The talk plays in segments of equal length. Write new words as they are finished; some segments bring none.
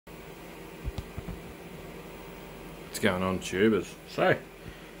going on, tubers? So,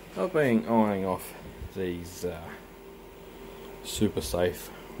 I've been eyeing off these Super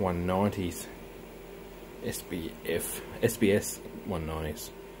Safe 190s, SBS 190s,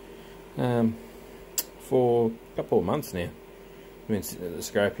 for a couple of months now. I've been sitting at the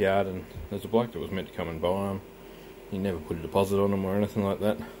scrapyard, and there's a bloke that was meant to come and buy them. He never put a deposit on them or anything like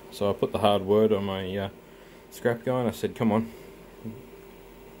that. So I put the hard word on my scrap guy, and I said, "Come on,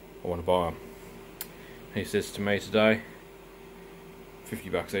 I want to buy them." He says to me today,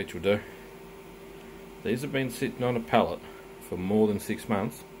 $50 each will do. These have been sitting on a pallet for more than 6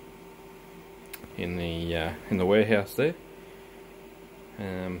 months in the warehouse there.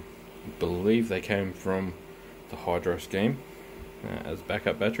 I believe they came from the Hydro scheme as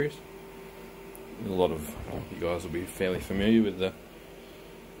backup batteries. A lot of you guys will be fairly familiar with the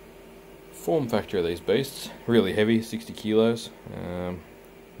form factor of these beasts. Really heavy, 60 kilos.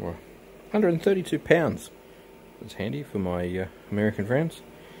 132 pounds. That's handy for my American friends.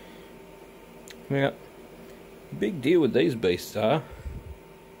 Now, the big deal with these beasts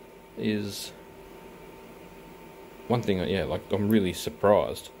is one thing. Like, I'm really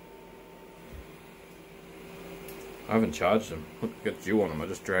surprised. I haven't charged them. Look, I've got dew on them. I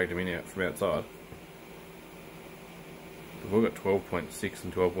just dragged them in out from outside. They've all got 12.6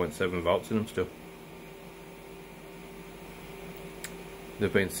 and 12.7 volts in them still.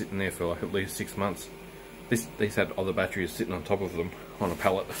 They've been sitting there for like at least 6 months. These had other batteries sitting on top of them on a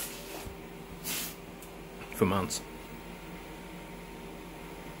pallet for months.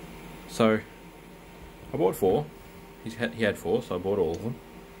 So I bought 4. He had 4, so I bought all of them.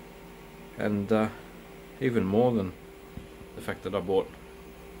 And even more than the fact that I bought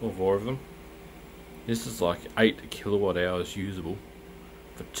all 4 of them, this is like 8 kilowatt hours usable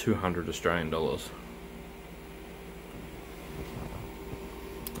for 200 Australian dollars.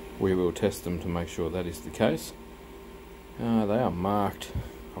 We will test them to make sure that is the case. They are marked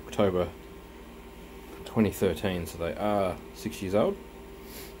October 2013, so they are 6 years old.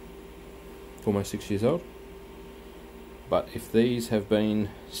 Almost 6 years old. But if these have been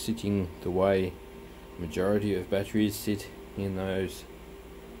sitting the way majority of batteries sit in those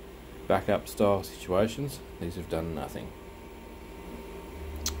backup style situations, these have done nothing.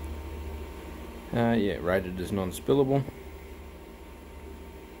 Yeah, rated as non-spillable.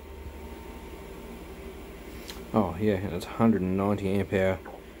 Oh yeah, and it's 190 amp hour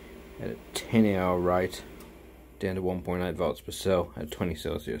at a 10-hour rate, down to 1.8 volts per cell at 20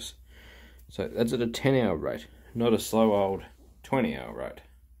 Celsius. So that's at a 10-hour rate, not a slow old 20-hour rate,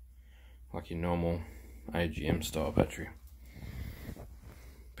 like your normal AGM style battery.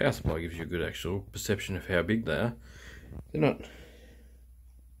 Power supply gives you a good actual perception of how big they are. They're not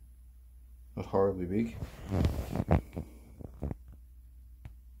horribly big.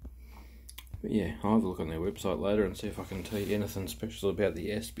 But yeah, I'll have a look on their website later and see if I can tell you anything special about the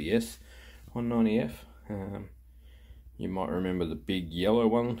SBS 190F. You might remember the big yellow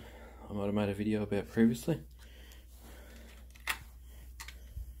one I might have made a video about previously.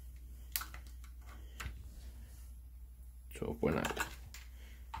 $12.8.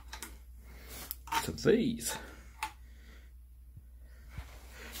 So these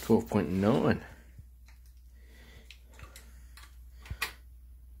 12.9.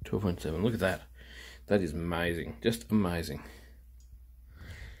 12.7. Look at that. That is amazing. Just amazing.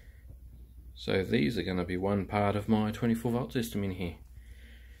 So these are going to be one part of my 24 volt system in here.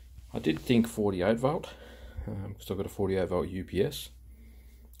 I did think 48 volt because I've got a 48 volt UPS,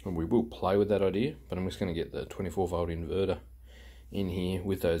 and we will play with that idea, but I'm just going to get the 24 volt inverter in here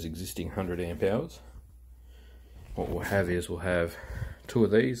with those existing 100 amp hours. What we'll have is we'll have 2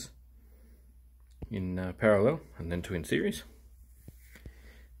 of these in parallel and then 2 in series,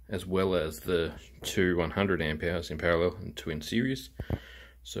 as well as the 2 100 amp hours in parallel and 2 in series.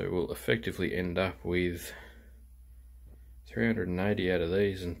 So we'll effectively end up with 380 out of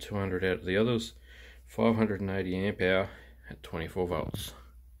these and 200 out of the others. 580 amp hour at 24 volts.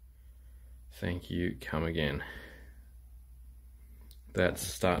 Thank you, come again. That's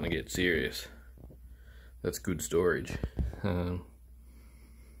starting to get serious. That's good storage. And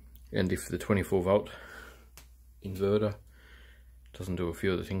if the 24 volt inverter doesn't do a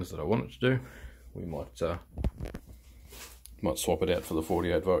few of the things that I want it to do, we might swap it out for the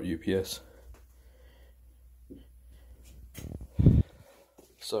 48 volt UPS.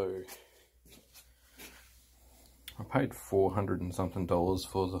 So I paid $400 and something for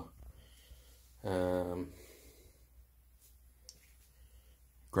the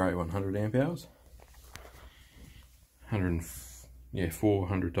grey 100 amp hours.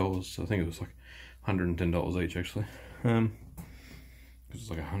 $400. I think it was like $110 each actually. Because it's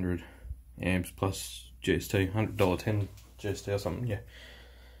like 100 amps plus GST, $100.10 GST or something, yeah.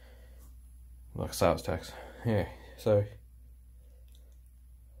 Like sales tax, yeah. So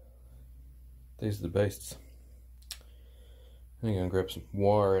these are the beasts. I'm going to grab some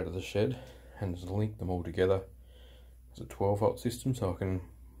wire out of the shed and just link them all together. It's a 12 volt system, so I can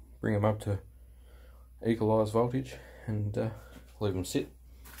bring them up to equalised voltage and leave them sit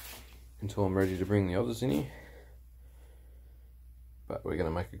until I'm ready to bring the others in here. But we're going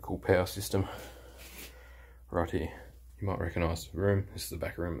to make a cool power system right here. You might recognise the room. This is the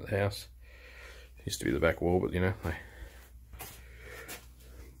back room of the house. It used to be the back wall, but you know,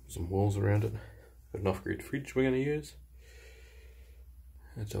 some walls around it. Got an off-grid fridge we're going to use.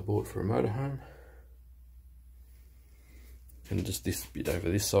 That's I bought for a motorhome. And just this bit over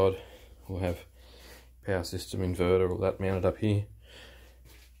this side, we'll have power system, inverter, all that mounted up here.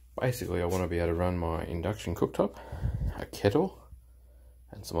 Basically, I want to be able to run my induction cooktop, a kettle,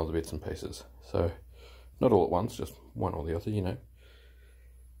 and some other bits and pieces. So, not all at once, just one or the other, you know,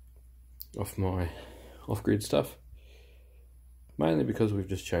 off my off-grid stuff. Mainly because we've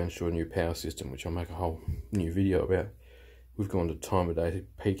just changed to a new power system, which I'll make a whole new video about. We've gone to time of day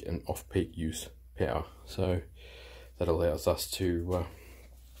peak and off-peak use power. So, that allows us to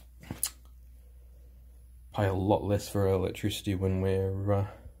pay a lot less for our electricity when we're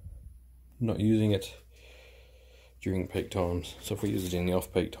not using it during peak times. So if we use it in the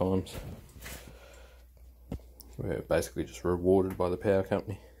off-peak times, we're basically just rewarded by the power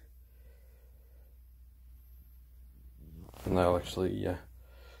company. And they'll actually,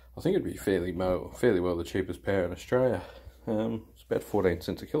 I think it'd be fairly well the cheapest power in Australia. It's about 14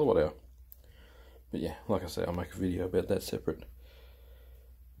 cents a kilowatt hour. But yeah, like I say, I'll make a video about that separate.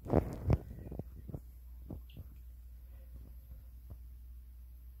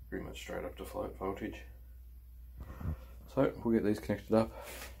 Pretty much straight up to float voltage. So we'll get these connected up.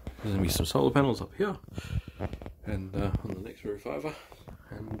 There's going to be some solar panels up here and on the next roof over,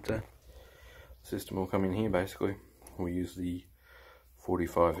 and the system will come in here. Basically we'll use the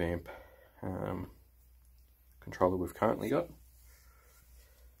 45 amp controller we've currently got.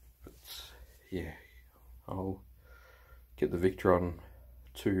 But yeah, I'll get the Victron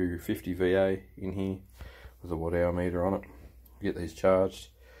 250 VA in here with a watt hour meter on it. Get these charged.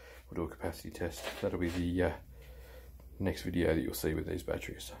 We'll do a capacity test. That'll be the next video that you'll see with these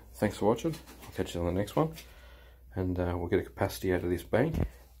batteries. Thanks for watching. I'll catch you on the next one, and we'll get a capacity out of this bank.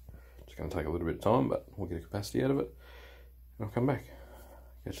 It's going to take a little bit of time, but we'll get a capacity out of it, and I'll come back.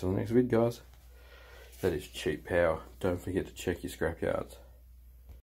 Catch you on the next vid, guys. That is cheap power. Don't forget to check your scrap yards.